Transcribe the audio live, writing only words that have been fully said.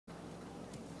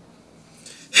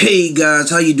Hey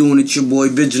guys, how you doing? It's your boy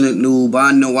Vigilant Noob.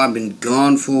 I know I've been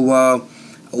gone for a while.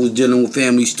 I was dealing with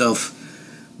family stuff.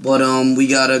 But we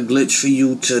got a glitch for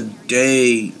you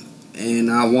today.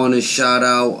 And I want to shout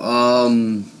out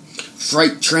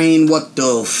Freight Train, what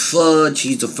the fudge.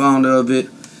 He's the founder of it.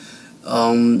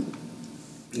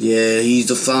 Yeah, he's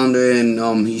the founder,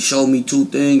 and he showed me two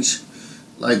things.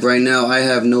 Like right now, I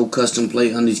have no custom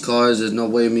plate on these cars. There's no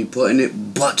way of me putting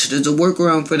it, but there's a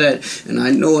workaround for that. And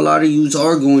I know a lot of you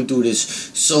are going through this.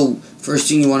 So, first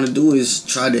thing you want to do is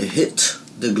try to hit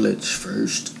the glitch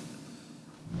first.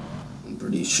 I'm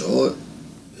pretty sure.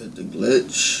 Hit the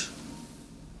glitch.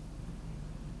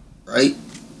 Right?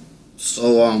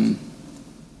 So, what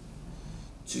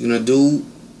you're going to do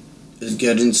is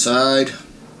get inside.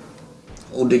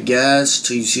 Hold the gas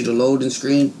till you see the loading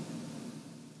screen.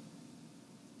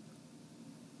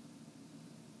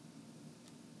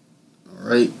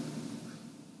 Alright.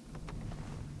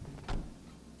 I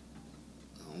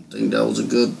don't think that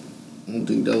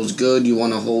was good. You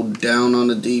want to hold down on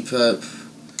the D-pad.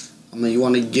 You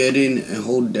want to get in and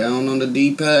hold down on the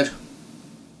D-pad.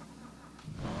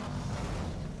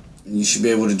 And you should be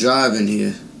able to drive in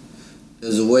here.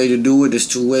 There's a way to do it. There's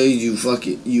two ways.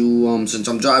 Since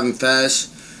I'm driving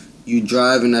fast, you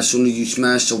drive, and as soon as you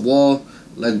smash the wall,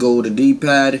 let go of the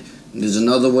D-pad. And there's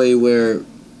another way where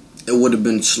it would have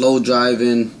been slow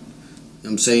driving.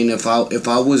 I'm saying if I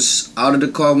was out of the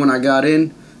car when I got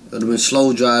in, it would have been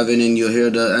slow driving and you'll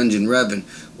hear the engine revving.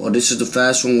 Well, this is the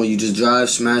fast one where you just drive,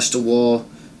 smash the wall,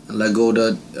 and let go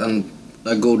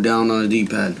down on the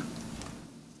D-pad.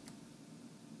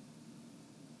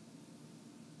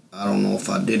 I don't know if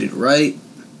I did it right.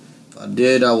 If I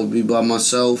did, I would be by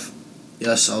myself.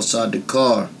 Yes, outside the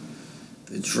car.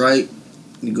 If it's right,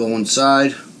 you go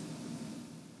inside.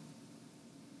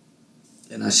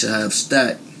 And I should have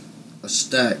a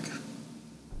stack.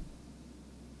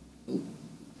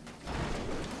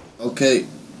 Okay.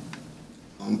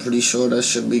 I'm pretty sure that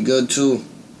should be good too.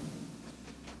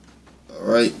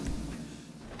 Alright.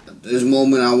 At this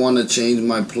moment I want to change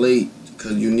my plate,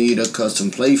 because you need a custom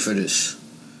plate for this.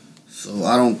 So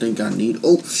I don't think I need...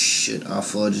 Oh shit, I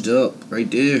fudged up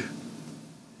right there.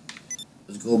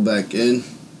 Let's go back in.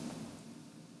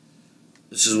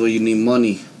 This is where you need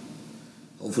money.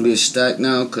 Hopefully it's stacked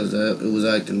now, because it was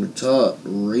acting retard.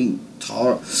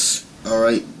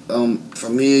 Alright,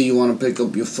 from here you want to pick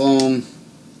up your phone.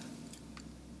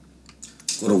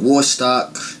 Go to War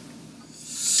Stock.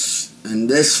 And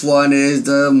this one is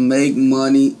to make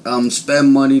money.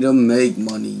 Spend money to make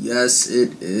money. Yes,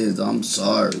 it is. I'm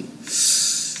sorry.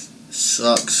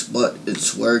 Sucks, but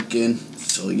it's working.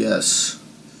 So yes.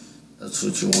 That's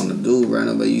what you want to do,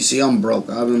 renovate. You see, I'm broke.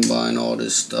 I've been buying all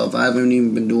this stuff. I haven't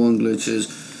even been doing glitches.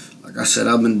 Like I said,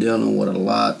 I've been dealing with a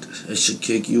lot. It should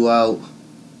kick you out.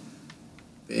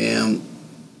 Bam.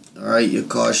 Alright, your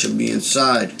car should be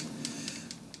inside.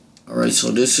 Alright, so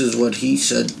this is what he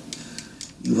said.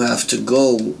 You have to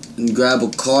go and grab a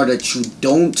car that you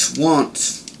don't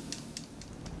want.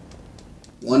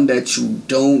 One that you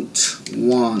don't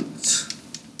want.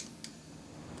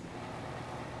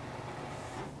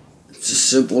 It's as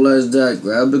simple as that.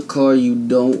 Grab the car you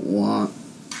don't want.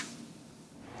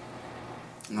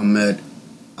 I'm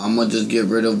gonna just get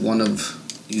rid of one of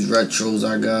these retros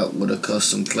I got with a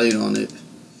custom plate on it.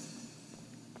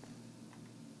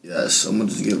 Yes, I'm gonna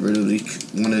just get rid of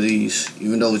one of these,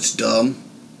 even though it's dumb.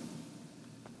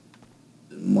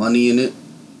 There's money in it.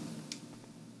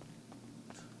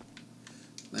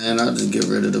 Man, I'll just get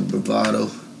rid of the Bravado.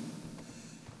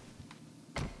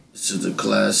 This is a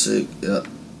classic. Yep.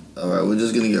 Alright, we're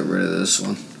just gonna get rid of this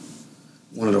one.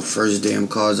 One of the first damn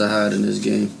cars I had in this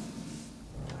game.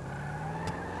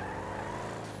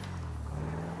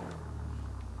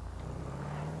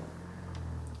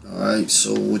 Alright,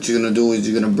 so what you're gonna do is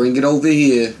you're gonna bring it over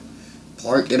here,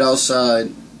 park it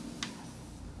outside.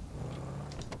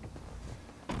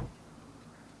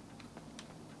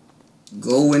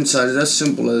 Go inside. It's as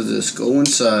simple as this. Go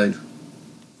inside.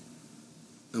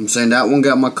 I'm saying that one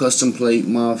got my custom plate,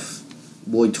 my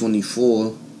boy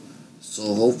 24.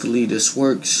 So hopefully this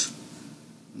works.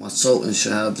 My Sultan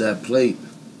should have that plate.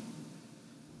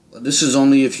 But this is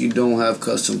only if you don't have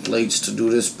custom plates to do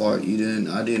this part. I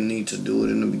didn't need to do it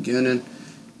in the beginning.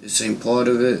 This ain't part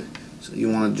of it. So you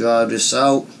want to drive this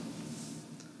out.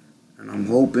 And I'm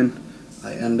hoping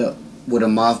I end up with a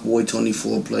Moth Boy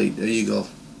 24 plate. There you go.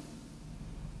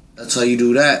 That's how you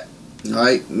do that.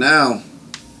 Alright, now,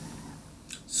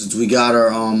 since we got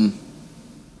our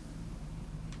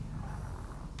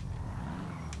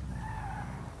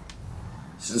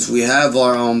since we have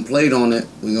our plate on it,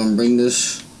 we're gonna bring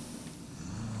this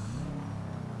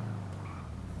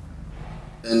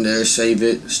in there, save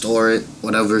it, store it,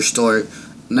 whatever, store it.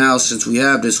 Now, since we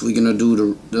have this, we're gonna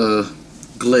do the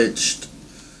glitched,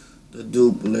 the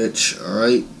duplicate.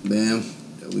 Alright, bam,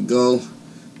 there we go.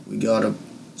 We got a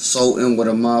Sultan with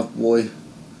a Moth Boy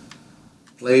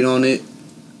plate on it.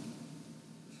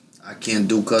 I can't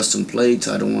do custom plates.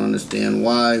 I don't understand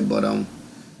why, but there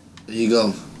you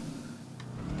go.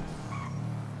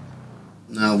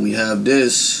 Now we have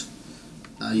this.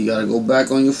 Now you gotta go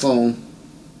back on your phone.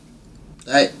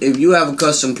 If you have a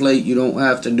custom plate, you don't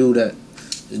have to do that.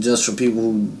 It's just for people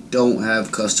who don't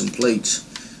have custom plates.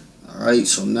 Alright,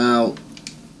 so now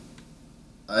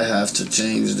I have to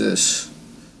change this.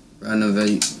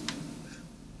 Renovate.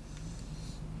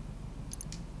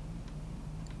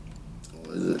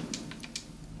 What is it?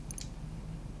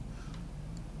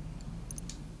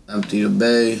 Empty the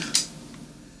bay.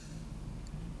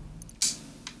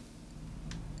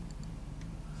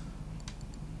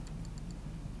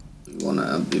 We want to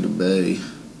empty the bay.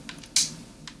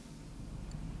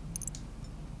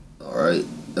 Alright,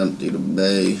 empty the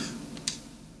bay.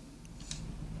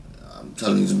 I'm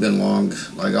telling you, it's been long.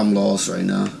 Like, I'm lost right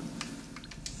now.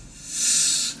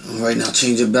 Alright, now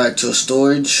change it back to a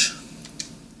storage.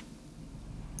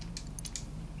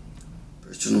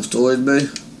 Personal storage bay.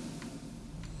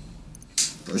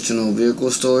 Personal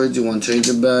vehicle storage. You want to change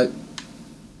it back.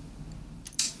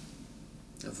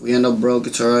 If we end up broke,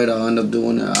 it's alright. I'll end up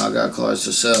doing it. I got cars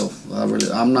to sell.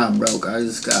 I'm not broke. I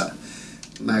just got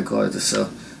mad cars to sell.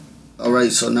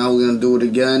 Alright, so now we're going to do it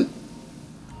again.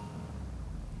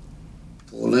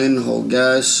 Pull in, hold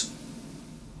gas.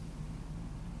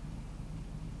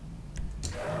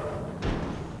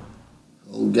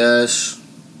 Hold gas.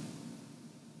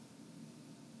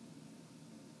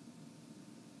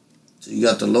 So you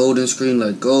got the loading screen,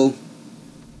 let go.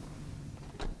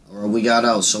 Alright, we got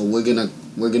out, so we're gonna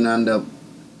end up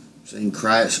saying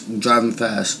crash, driving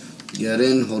fast. Get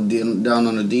in, hold down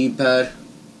on the D-pad.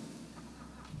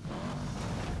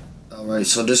 Alright,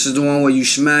 so this is the one where you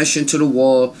smash into the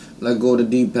wall, let go of the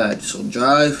D-pad. So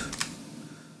drive.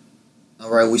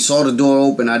 Alright, we saw the door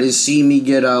open. I didn't see me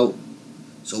get out,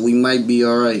 so we might be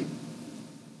alright.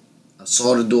 I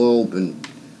saw the door open.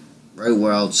 Right,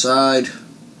 we're outside.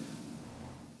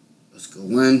 Let's go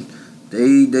in.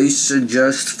 They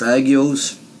suggest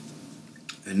fagios,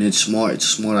 and it's smart. It's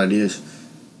smart ideas.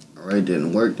 Alright,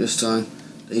 didn't work this time.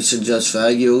 They suggest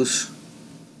fagios.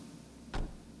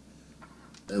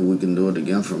 And we can do it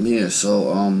again from here.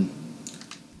 So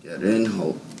get in,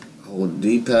 hold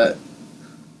D-pad.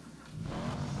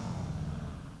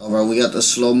 Alright, we got the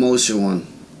slow motion one.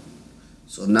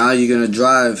 So now you're gonna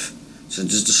drive. So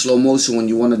just the slow motion one.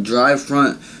 You want to drive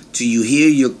front till you hear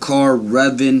your car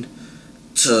revving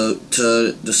to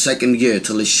the second gear,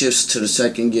 till it shifts to the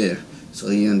second gear. So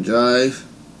you're gonna drive.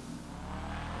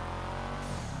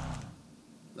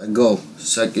 Let go.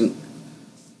 Second.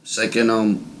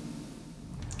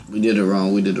 We did it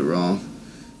wrong.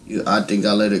 I think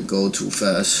I let it go too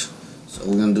fast. So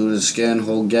we're gonna do this again.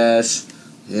 Hold gas.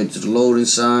 Head to the loading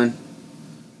sign.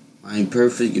 I ain't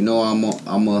perfect, you know.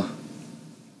 I'm a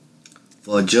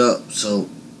fudge up. So,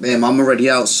 bam, I'm already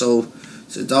out. So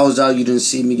since I was out, you didn't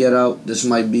see me get out. This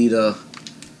might be the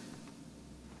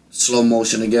slow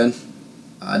motion again.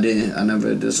 I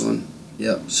never did this one.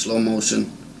 Yep, slow motion.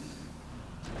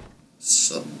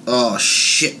 So, oh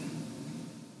shit.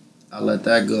 I let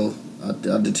that go. I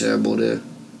did terrible there.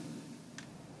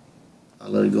 I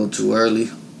let it go too early.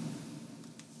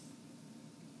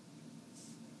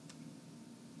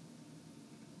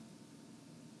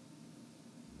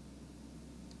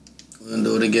 We're gonna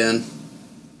do it again.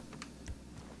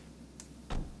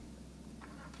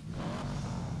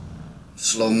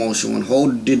 Slow motion one.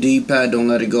 Hold the D-pad, don't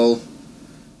let it go.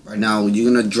 Right now,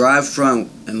 you're gonna drive front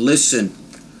and listen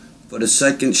for the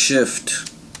second shift.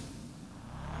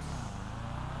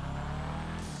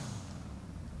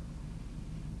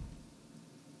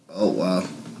 Oh wow,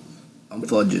 I'm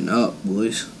fudging up,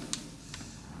 boys.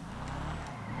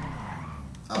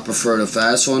 I prefer the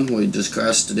fast one where you just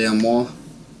crash the damn wall.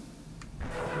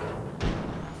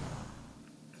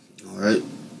 Alright,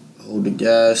 hold the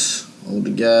gas,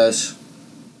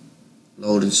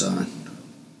 loading sign.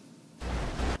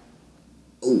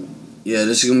 Oh, yeah,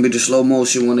 this is gonna be the slow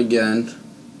motion one again.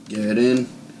 Get in,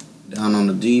 down on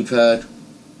the D-pad.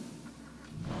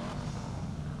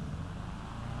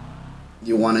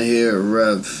 You want to hear a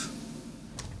rev.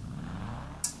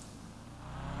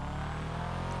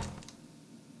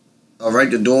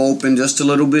 Alright, the door open just a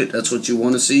little bit. That's what you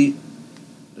want to see.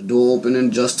 The door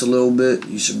opening just a little bit.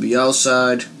 You should be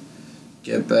outside.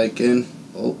 Get back in.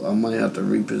 Oh, I might have to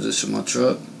reposition my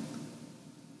truck.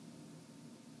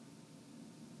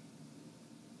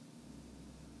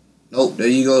 Nope, there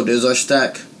you go. There's our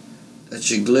stack.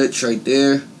 That's your glitch right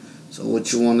there. So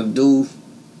what you want to do,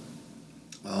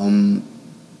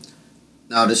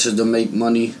 now this is to make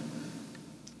money.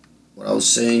 What I was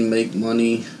saying, make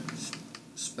money,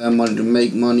 spend money to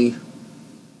make money.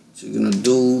 What you're gonna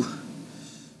do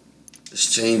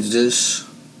is change this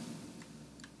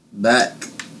back.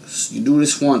 You do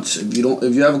this once. If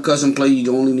you have a custom plate,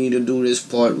 you only need to do this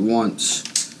part once.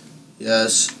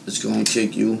 Yes, it's gonna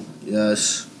kick you.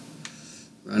 Yes.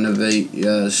 Renovate.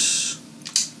 Yes.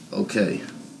 Okay.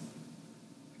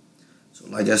 So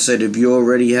like I said, if you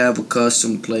already have a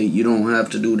custom plate, you don't have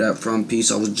to do that front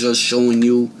piece. I was just showing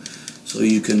you so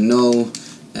you can know.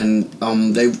 And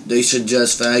they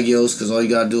suggest Fagios, because all you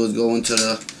gotta do is go into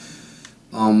the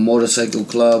motorcycle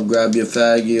club, grab your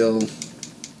Fagio.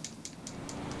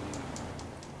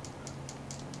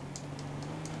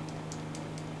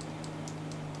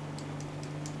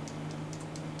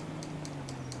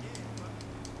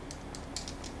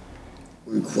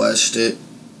 Request it.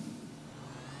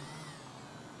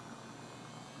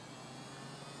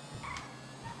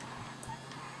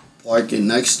 Park it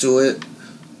next to it.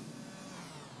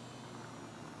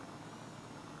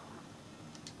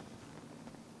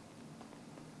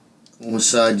 Go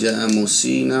inside your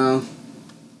MOC now.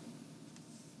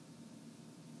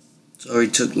 Sorry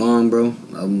it took long, bro.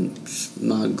 I'm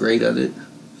not great at it.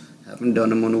 Haven't done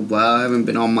them in a while. I haven't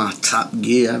been on my top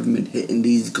gear. I haven't been hitting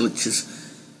these glitches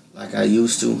like I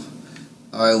used to.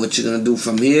 Alright, what you're gonna do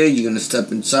from here, you're gonna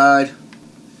step inside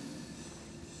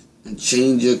and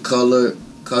change your color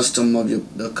custom of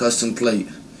the custom plate.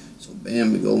 So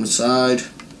bam, we go inside.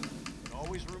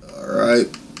 Alright.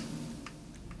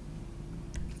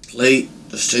 Plate,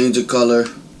 just change the color.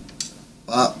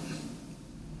 Pop.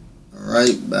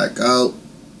 Alright, back out.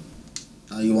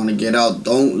 Now you want to get out.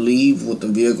 Don't leave with the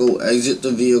vehicle. Exit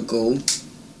the vehicle.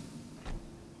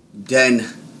 Then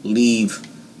leave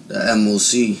the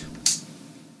MOC.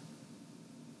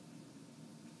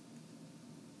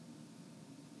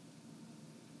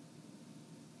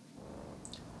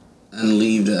 And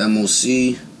leave the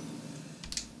MOC.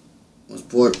 Once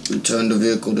port, return the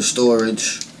vehicle to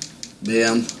storage.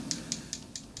 Bam.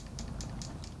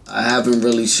 I haven't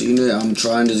really seen it. I'm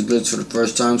trying this glitch for the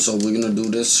first time, so we're gonna do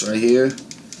this right here.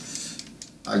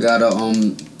 I got a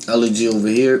LG over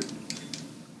here.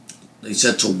 They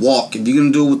said to walk. If you're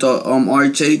gonna do it with the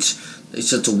RHH, they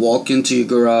said to walk into your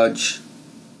garage.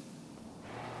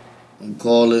 Don't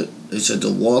call it. They said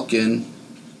to walk in.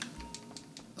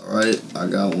 Alright, I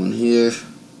got one here.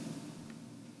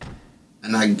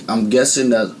 And I'm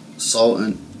guessing that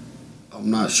Sultan. I'm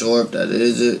not sure if that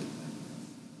is it.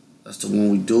 That's the one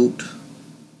we duped.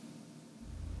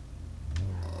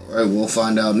 Alright, we'll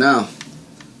find out now.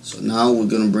 So now we're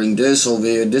going to bring this over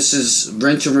here. This is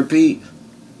rinse and repeat.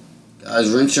 Guys,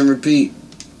 rinse and repeat.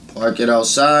 Park it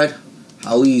outside.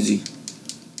 How easy.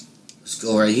 Let's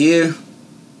go right here.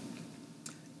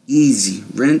 Easy.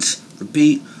 Rinse,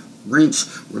 repeat,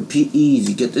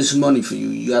 easy. Get this money for you.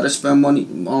 You got to spend money,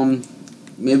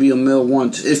 maybe $1 mil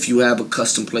once if you have a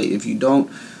custom plate. If you don't,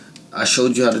 I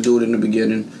showed you how to do it in the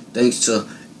beginning. Thanks to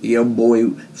your boy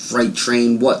Freight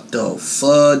Train. What the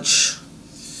fudge?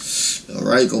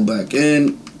 Alright, go back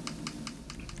in.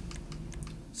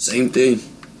 Same thing.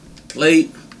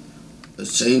 Plate.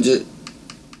 Let's change it.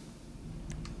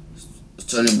 Let's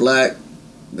turn it black.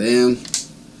 Bam.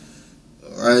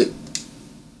 Alright.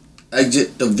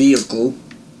 Exit the vehicle.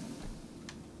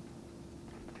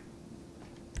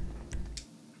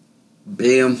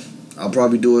 Bam. I'll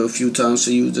probably do it a few times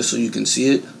for you just so you can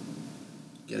see it.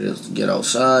 Get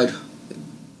outside.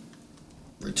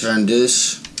 Return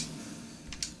this.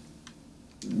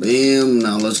 Bam.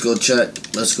 Now let's go check.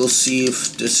 Let's go see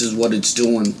if this is what it's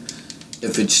doing.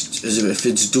 If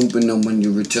it's duping them when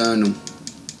you return them.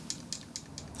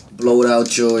 Blow it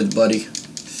out yours, buddy.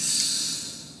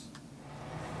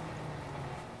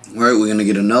 Alright, we're gonna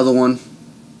get another one.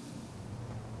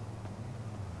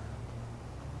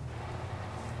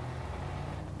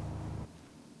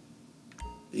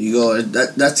 There you go.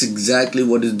 That's exactly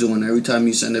what it's doing. Every time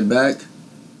you send it back,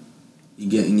 you're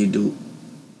getting your dupe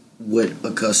with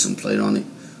a custom plate on it.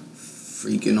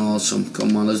 Freaking awesome.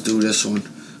 Come on, let's do this one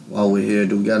while we're here.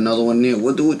 Do we got another one here?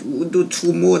 We'll do it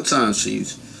 2 more times for you.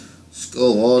 Let's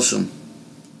go. Awesome.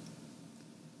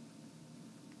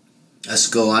 Let's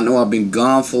go. I know I've been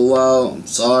gone for a while. I'm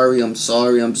sorry.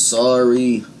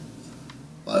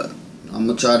 But I'm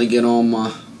going to try to get on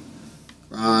my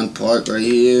grind. Park right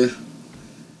here.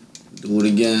 Do it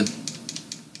again.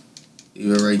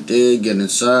 Leave it right there. Get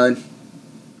inside.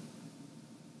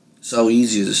 That's how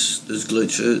easy this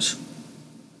glitch is.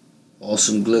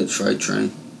 Awesome glitch, right,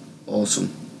 Train?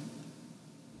 Awesome.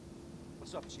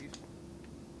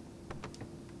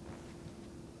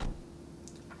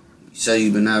 He said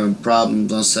he's been having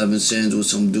problems on 7 Sands with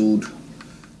some dude,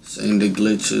 saying the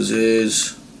glitch is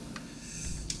his.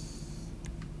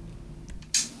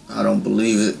 I don't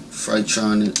believe it.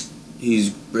 Frightron, he's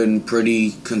been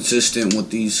pretty consistent with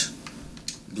these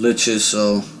glitches,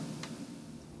 so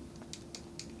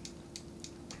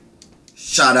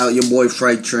shout out your boy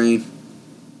Fright Train.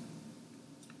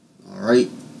 Alright,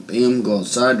 bam, go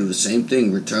outside, do the same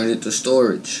thing, return it to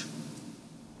storage.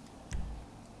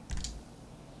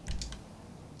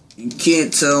 You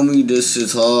can't tell me this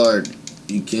is hard.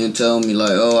 You can't tell me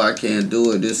like, oh, I can't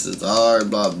do it, this is hard,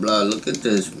 blah blah. Look at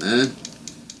this, man.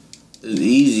 It's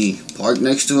easy. Park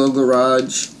next to a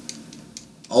garage.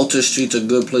 Alta Street's a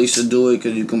good place to do it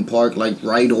because you can park like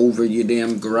right over your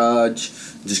damn garage.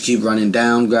 Just keep running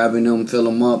down, grabbing them, fill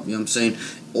them up, you know what I'm saying?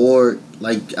 Or,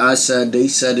 like I said, they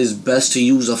said it's best to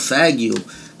use a Fagio.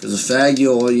 Because a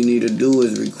Fagio, all you need to do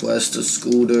is request a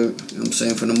scooter, you know what I'm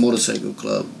saying, from the motorcycle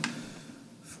club.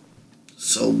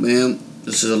 So, man,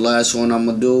 this is the last one I'm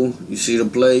going to do. You see the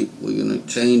plate? We're going to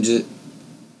change it.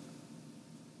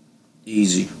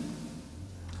 Easy.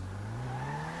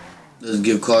 Let's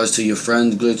give cars to your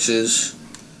friends glitches.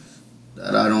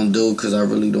 That I don't do because I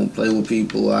really don't play with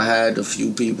people. I had a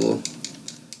few people.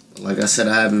 But like I said,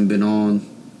 I haven't been on.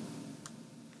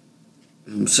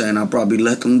 You know what I'm saying? I probably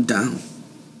let them down.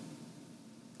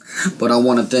 But I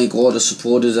want to thank all the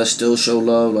supporters that still show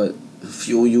love. Like, a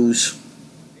few use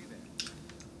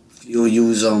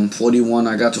 41.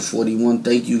 I got to 41.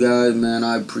 Thank you guys, man.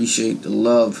 I appreciate the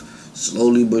love.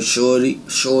 Slowly but surely,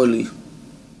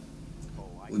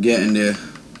 we're getting there.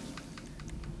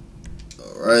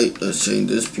 Alright, let's change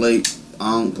this plate.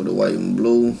 Put the white and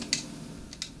blue.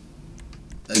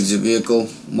 Exit vehicle.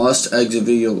 Must exit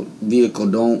vehicle.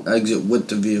 Don't exit with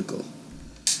the vehicle.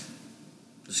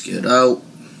 Let's get out.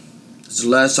 This is the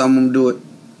last time I'm gonna do it.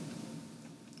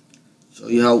 Show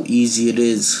you how easy it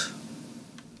is.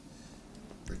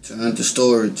 Return to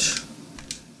storage.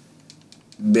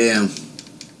 Bam.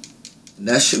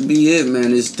 That should be it,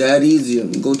 man. It's that easy.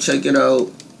 Go check it out.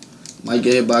 Might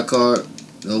get hit by a car.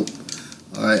 Nope.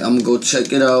 Alright, I'm gonna go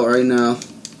check it out right now.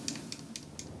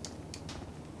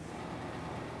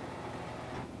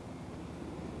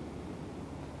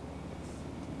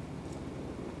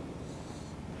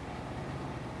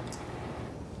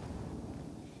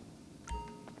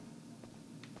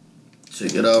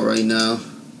 Check it out right now.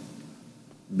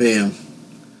 Bam.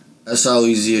 That's how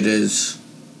easy it is.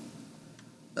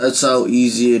 That's how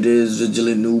easy it is,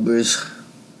 Vigilant Noobers.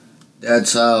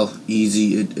 That's how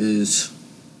easy it is.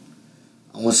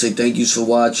 I want to say thank you for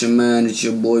watching, man. It's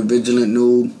your boy Vigilant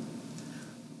Noob.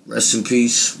 Rest in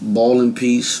peace. Ball in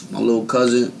peace. My little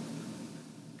cousin,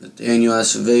 Nathaniel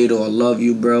Acevedo. I love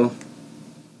you, bro.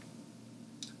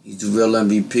 He's the real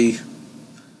MVP.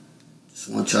 Just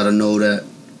want y'all to know that.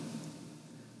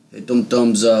 Hit them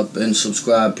thumbs up and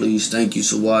subscribe, please. Thank you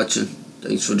for watching.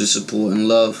 Thanks for the support and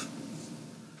love.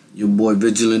 Your boy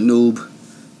Vigilant Noob.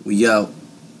 We out.